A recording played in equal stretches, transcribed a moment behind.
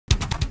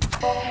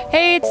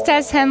Hey, it's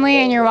Tess Henley,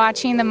 and you're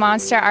watching the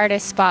Monster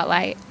Artist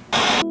Spotlight.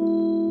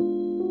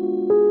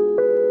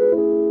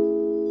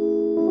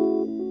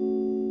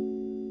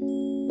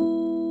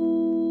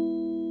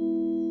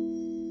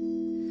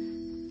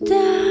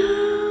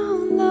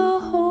 Down the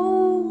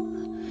hole,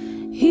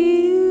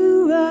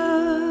 here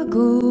I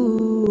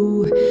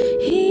go.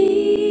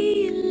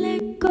 He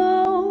let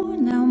go,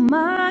 now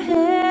my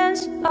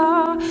hands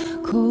are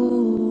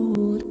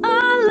cold.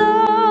 I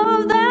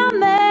love that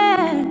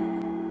man.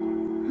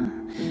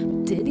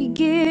 Did he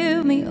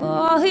give me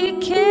all he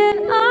can?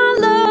 I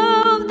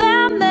love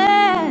that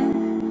man.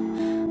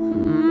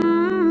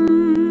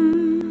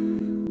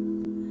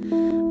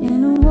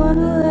 In a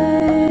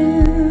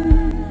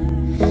wonderland,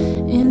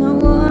 in a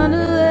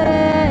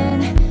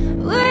wonderland,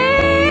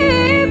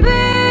 we'd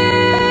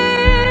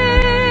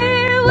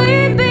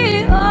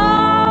be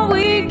all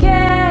we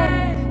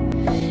can.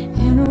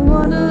 In a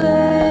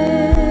wonderland,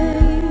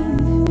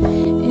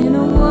 in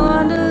a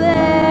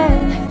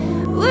wonderland,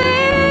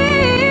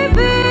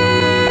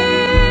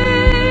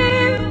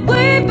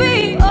 we'd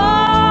be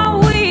all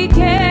we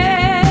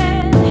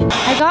can.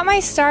 I got my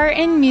start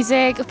in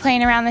music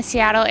playing around the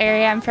Seattle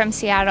area. I'm from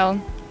Seattle.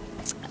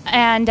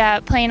 And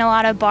playing a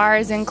lot of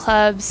bars and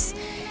clubs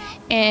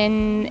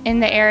in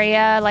the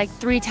area, like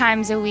 3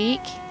 times a week.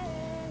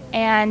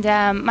 And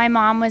my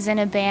mom was in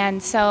a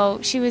band, so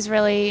she was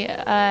really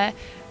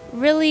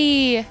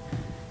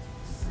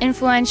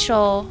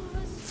influential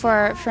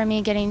for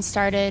me getting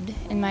started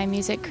in my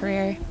music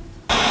career.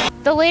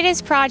 The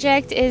latest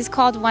project is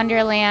called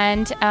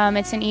Wonderland.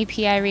 It's an EP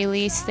I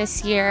released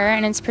this year,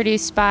 and it's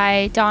produced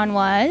by Don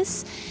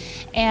Was.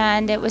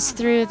 And it was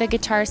through the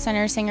Guitar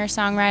Center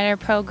singer-songwriter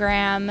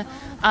program.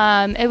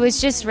 It was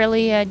just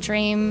really a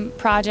dream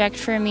project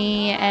for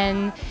me,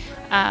 and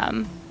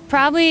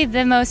probably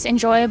the most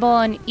enjoyable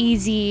and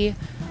easy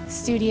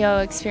studio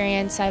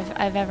experience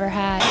I've ever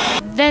had.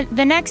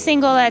 The next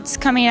single that's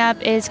coming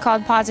up is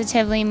called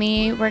Positively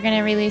Me. We're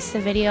gonna release the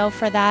video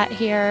for that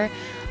here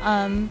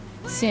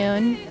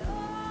soon,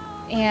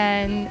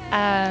 and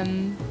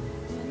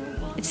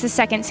it's the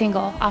second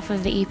single off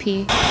of the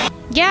EP.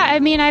 Yeah, I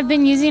mean, I've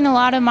been using a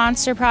lot of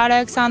Monster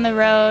products on the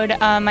road.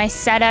 My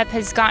setup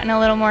has gotten a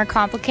little more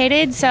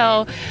complicated,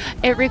 so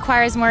it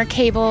requires more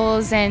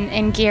cables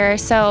and gear.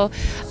 So,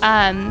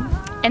 and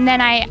then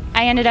I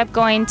ended up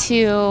going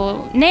to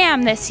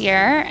NAMM this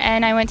year,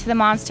 and I went to the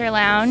Monster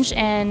Lounge,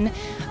 and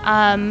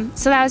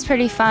so that was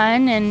pretty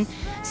fun. And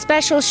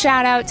special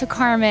shout out to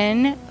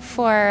Carmen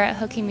for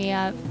hooking me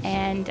up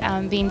and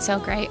being so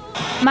great.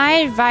 My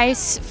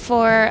advice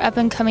for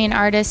up-and-coming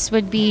artists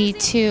would be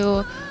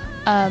to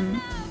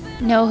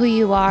know who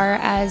you are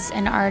as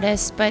an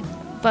artist, but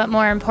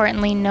more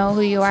importantly, know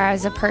who you are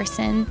as a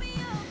person.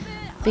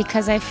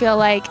 Because I feel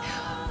like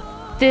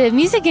the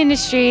music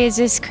industry is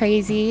just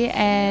crazy,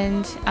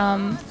 and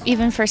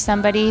even for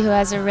somebody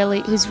who's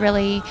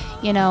really,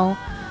 you know,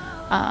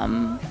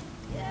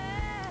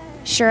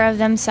 sure of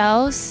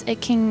themselves,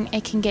 it can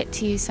get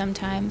to you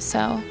sometimes.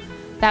 So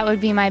that would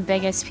be my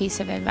biggest piece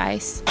of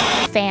advice.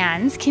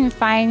 Fans can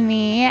find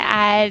me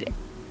at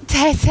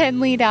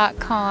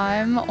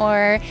tesshenley.com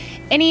or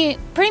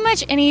pretty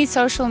much any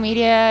social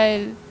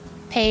media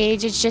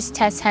page. It's just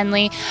Tess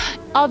Henley.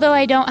 Although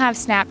I don't have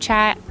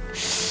Snapchat.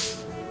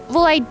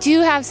 Well, I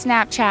do have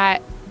Snapchat,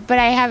 but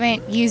I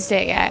haven't used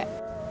it yet.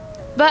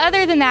 But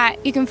other than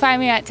that, you can find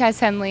me at Tess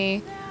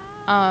Henley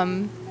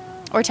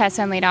or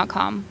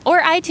tesshenley.com or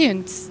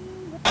iTunes.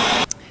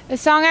 The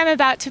song I'm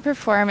about to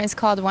perform is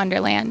called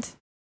Wonderland.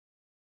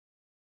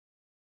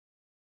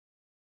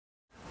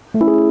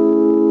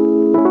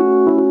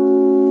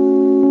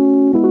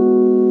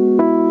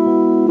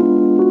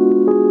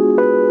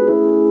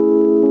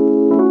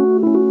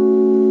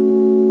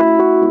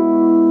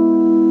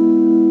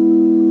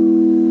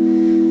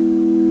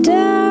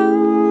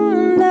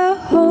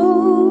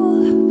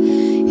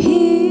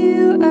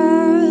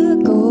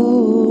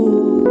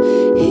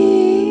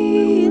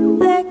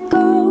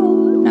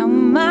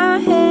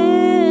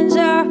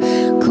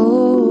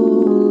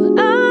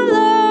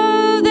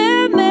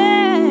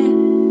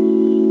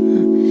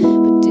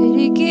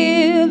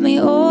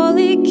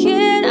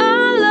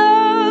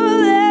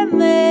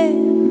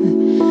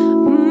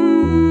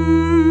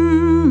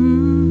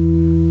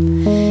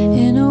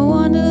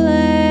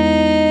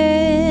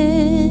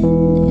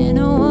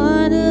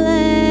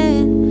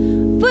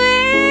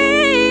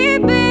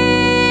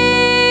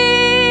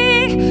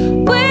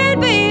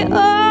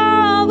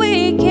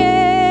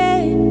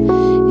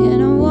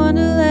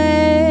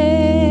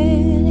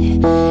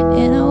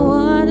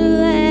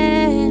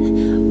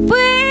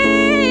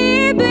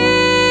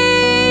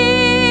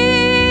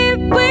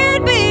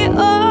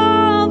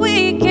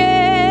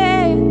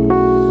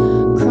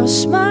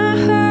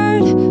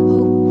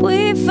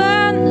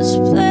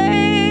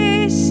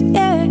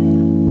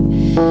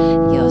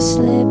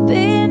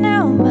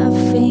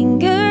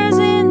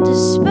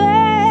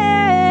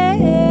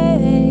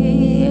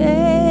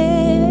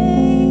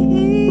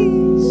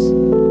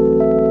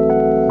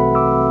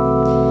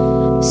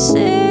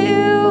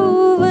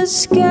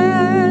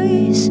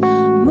 skies,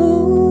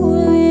 moon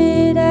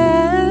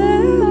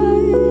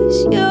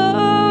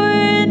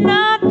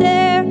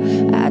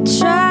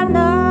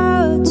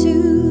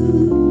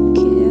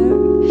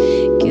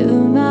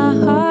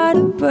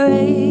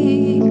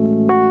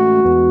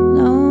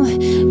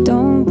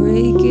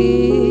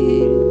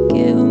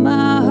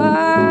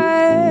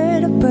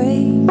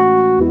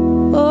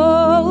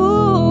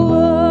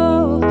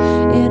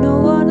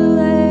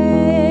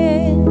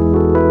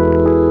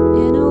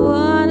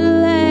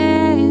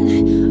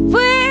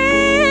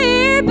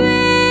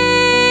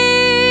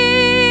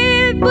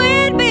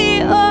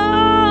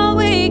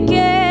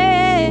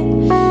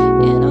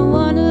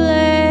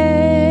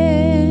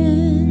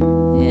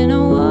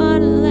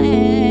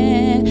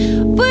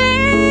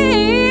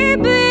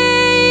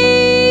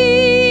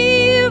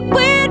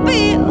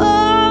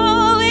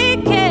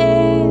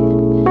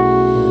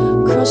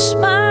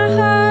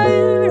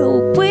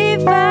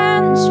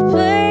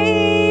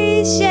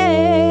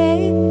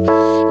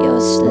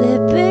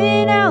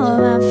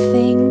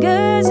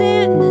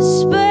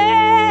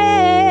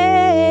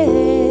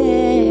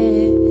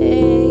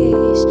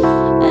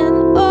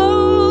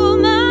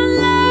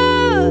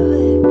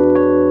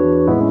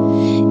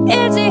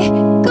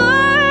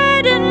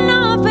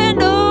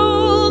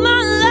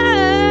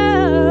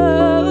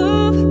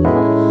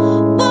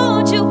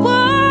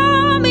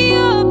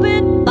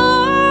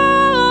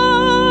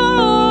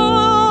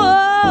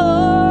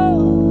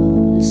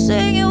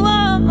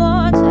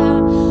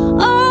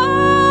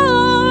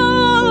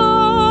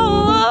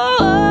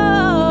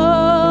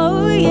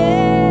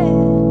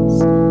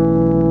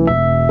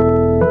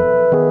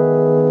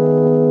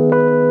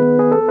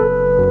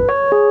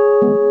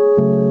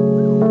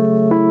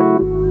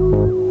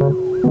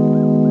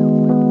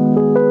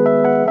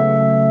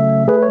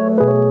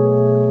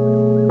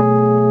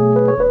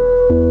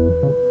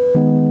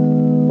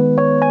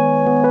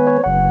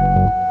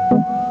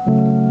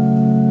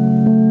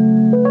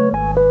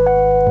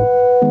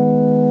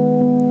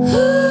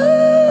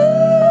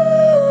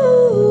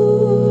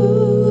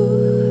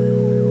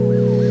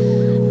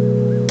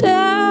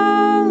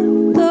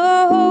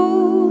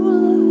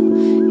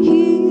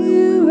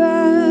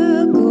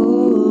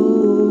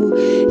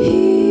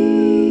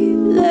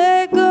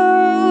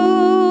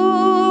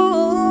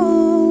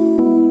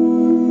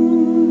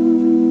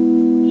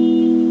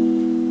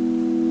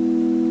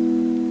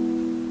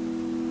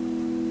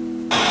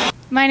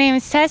My name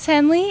is Tess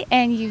Henley,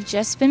 and you've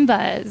just been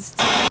buzzed.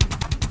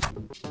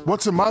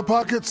 What's in my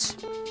pockets?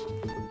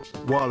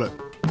 Wallet,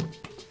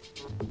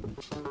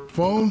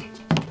 phone,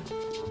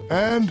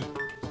 and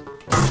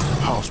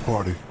house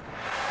party.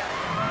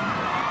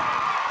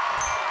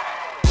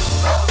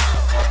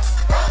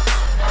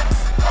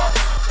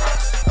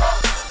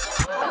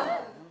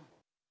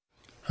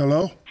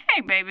 Hello?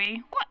 Hey,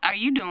 baby. What are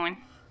you doing?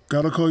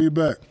 Gotta call you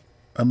back.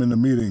 I'm in a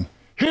meeting.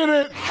 Hit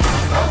it!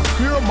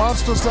 Hear a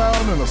monster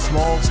sound in a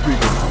small speaker,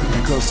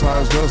 because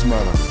size does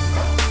matter.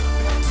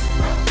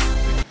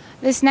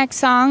 This next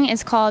song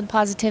is called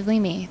Positively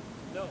Me.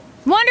 No.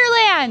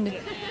 Wonderland!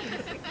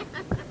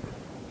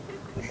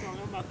 The song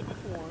I'm about to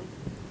perform.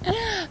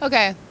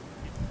 Okay.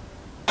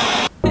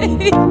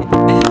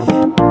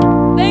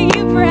 Thank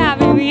you for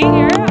having me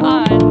here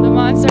on the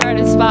Monster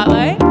Artist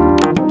Spotlight.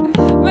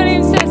 My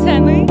name's Tess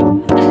Henley.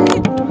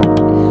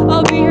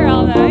 I'll be here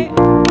all night.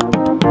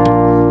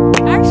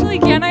 Actually,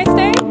 can I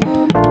stay?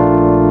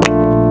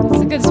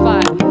 It's a good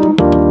spot.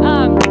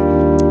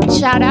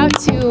 Shout out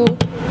to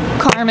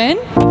Carmen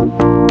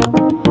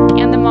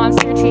and the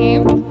Monster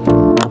team.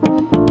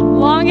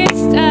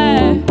 Longest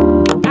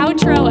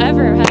outro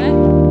ever, huh?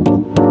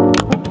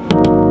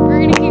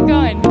 We're gonna keep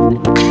going.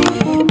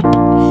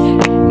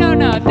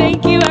 No,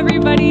 thank you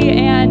everybody,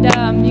 and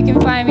you can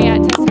find me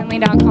at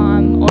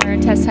tesshenley.com or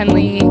Tess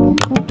Henley,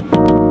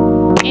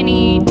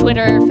 any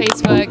Twitter,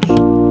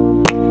 Facebook.